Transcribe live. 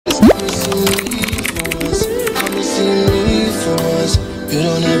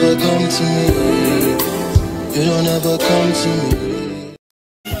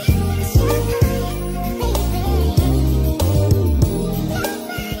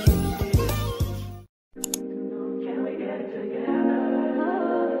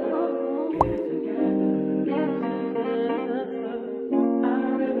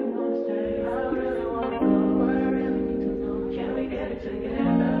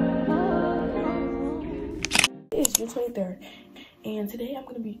It's June 23rd. And today I'm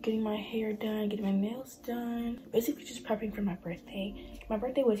going to be getting my hair done, getting my nails done. Basically just prepping for my birthday. My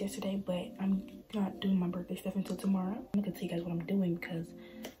birthday was yesterday, but I'm not doing my birthday stuff until tomorrow. I'm going to tell you guys what I'm doing because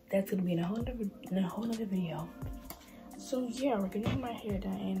that's going to be in a whole other video. So yeah, we're getting my hair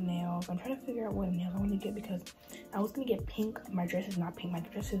done and nails. I'm trying to figure out what nails I want to get because I was going to get pink. My dress is not pink. My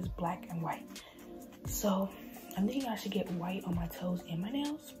dress is black and white. So I'm thinking I should get white on my toes and my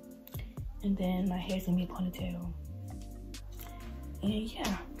nails. And then my hair's going to be a ponytail. And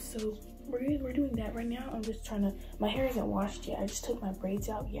yeah, so we're doing that right now. I'm just trying to, my hair isn't washed yet. I just took my braids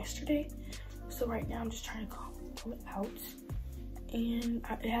out yesterday. So right now I'm just trying to comb it out. And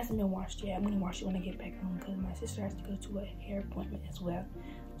it hasn't been washed yet. I'm gonna wash it when I get back home because my sister has to go to a hair appointment as well.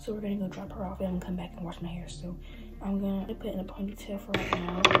 So we're gonna go drop her off and I'm gonna come back and wash my hair. So I'm gonna put it in a ponytail for right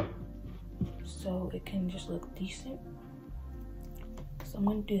now so it can just look decent. So I'm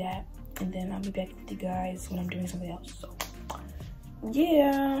gonna do that and then I'll be back with you guys when I'm doing something else. So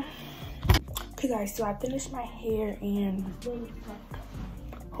yeah. Okay guys, so I finished my hair and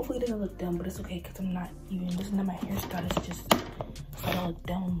hopefully it doesn't look dumb, but it's okay because I'm not even, this is not my hairstyle, it's just so I don't look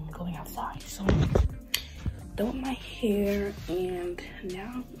dumb going outside. So done with my hair and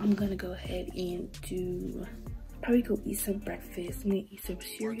now I'm gonna go ahead and probably go eat some breakfast. I'm gonna eat some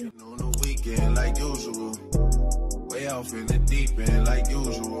cereal. On the weekend like usual. Way off in the deep end like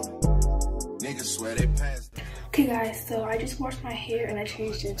usual. Niggas swear they passed. Okay guys, so I just washed my hair and I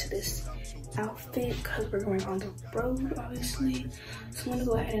changed into this outfit because we're going on the road obviously. So I'm gonna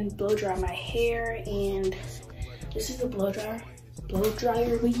go ahead and blow dry my hair, and this is the blow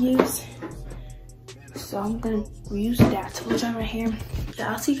dryer we use. So I'm gonna use that to blow dry my hair.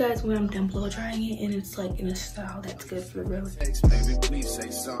 I'll see you guys when I'm done blow drying it and it's like in a style that's good for the road. Baby, please say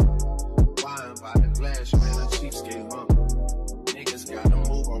something. Wine by the glass, man, a cheapskate, huh? Niggas gotta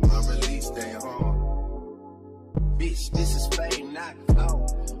move on my release day, huh? Bitch, this is fame, not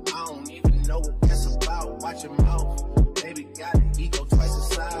clout. I don't even know what that's about. Watch your mouth. Baby got an ego twice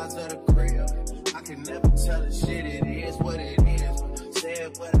the size of the crib. I can never tell the shit, it is what it is.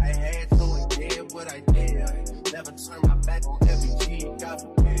 Said what I had to and did what I did. Never turn my back on every G, God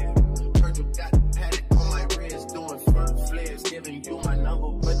forbid. Virgil got the paddock on my wrist, doing front flips. Giving you my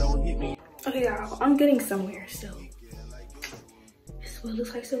number, but don't hit me. Okay, y'all, I'm getting somewhere, so. This is what it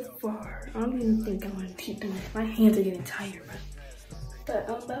looks like so far. I don't even think I'm gonna keep doing it. My hands are getting tired, but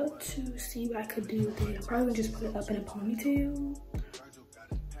I'm about to see what I could do with it. I'm probably just put it up in a ponytail.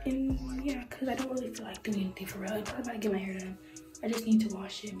 And yeah, because I don't really feel like doing anything for real. I'm probably about to get my hair done. I just need to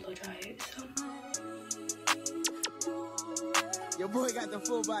wash it and blow dry it, so. Your boy got the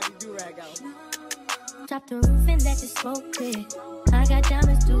full body do-rag out. Drop the roof and let the smoke clear. I got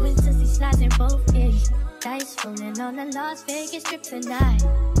diamonds doing sissy slides in both ears. Dice rolling on the Las Vegas strip tonight.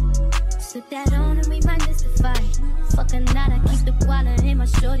 Slip that on and we might miss the fight. Fuck a night, I keep the wallet in my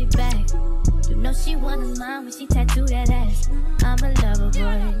shorty bag. You know she one of mine when she tattooed that ass. I'm a lover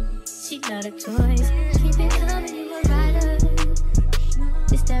boy, she love the toys. Keep it coming, you a rider.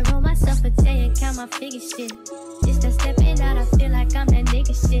 Just that roll myself a day and count my figure shit. Just that stepping out, I feel like I'm that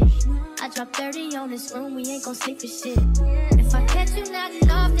nigga shit. I drop 30 on this room, we ain't gon' sleep for shit. If I catch you not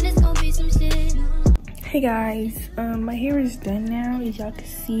enough, then it's gon' be some shit. Hey guys, my hair is done now. As y'all can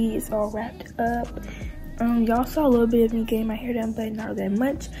see, it's all wrapped up. Y'all saw a little bit of me getting my hair done, but not that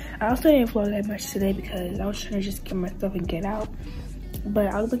much. I also didn't vlog that much today because I was trying to just get my stuff and get out. But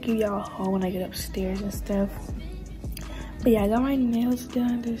I'll give y'all a haul when I get upstairs and stuff. But yeah, I got my nails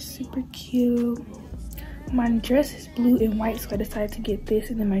done. They're super cute. My dress is blue and white, so I decided to get this,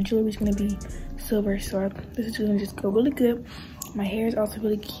 and then my jewelry is gonna be silver, so this is gonna just go really good. My hair is also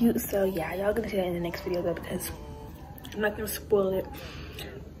really cute, so yeah, y'all gonna see that in the next video though because I'm not gonna spoil it.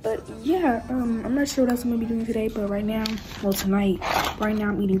 But yeah, I'm not sure what else I'm gonna be doing today, but right now, well tonight, right now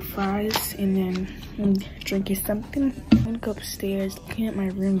I'm eating fries and then I'm drinking something. I'm gonna go upstairs, clean up my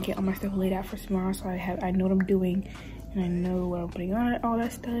room, get all my stuff laid out for tomorrow, so I know what I'm doing and I know what I'm putting on it, all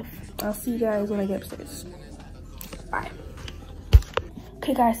that stuff. I'll see you guys when I get upstairs. Bye.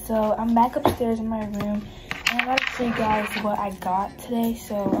 Okay guys, so I'm back upstairs in my room. And I'm about to show you guys what I got today.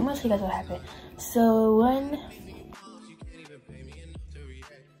 So I'm gonna show you guys what happened. So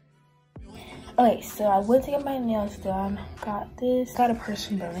so I went to get my nails done. Got this. Got a purse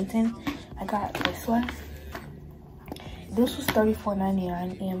from Burlington. I got this one. This was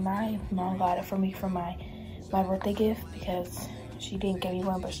 $34.99, and my mom got it for me for my birthday gift because she didn't get me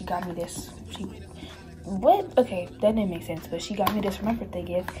one, but she got me this. What? Okay, that didn't make sense, but she got me this for my birthday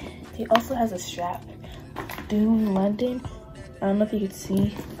gift. It also has a strap. Dune London. I don't know if you can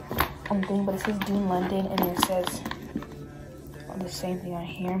see on the thing, but it says Dune London, and it says on the same thing on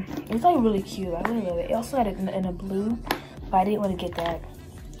here. It's like really cute. I really love it. It also had it in a blue, but I didn't want to get that.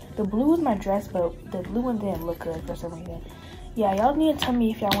 The blue was my dress, but the blue one didn't look good for some reason. Yeah, y'all need to tell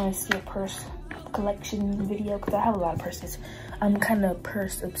me if y'all want to see a purse collection video, because I have a lot of purses. I'm kind of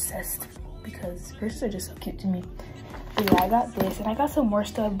purse obsessed because purses are just so cute to me. But yeah, I got this, and I got some more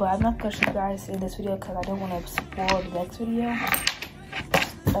stuff, but I'm not gonna show you guys in this video because I don't want to spoil the next video.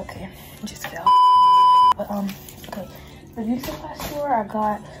 Okay, it just fell. But okay, the beauty supply store, I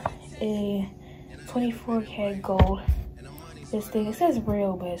got a 24K gold. This thing, it says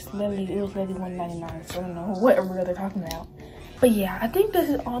real, but it was literally $1.99, so I don't know what real they're talking about. But yeah, I think this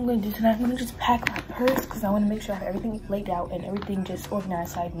is all I'm gonna do tonight. I'm gonna just pack my purse because I want to make sure I have everything laid out and everything just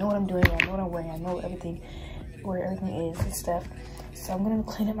organized, so I know what I'm doing, I know what I'm wearing, I know everything, where everything is and stuff. So I'm gonna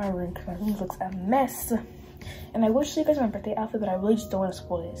clean up my room because my room looks a mess. And I wish to show you guys my birthday outfit, but I really just don't want to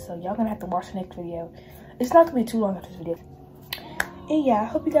spoil it. So y'all gonna have to watch the next video. It's not gonna be too long after this video. And yeah, I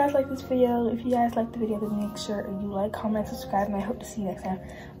hope you guys like this video. If you guys like the video, then make sure you like, comment, subscribe, and I hope to see you next time.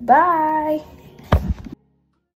 Bye!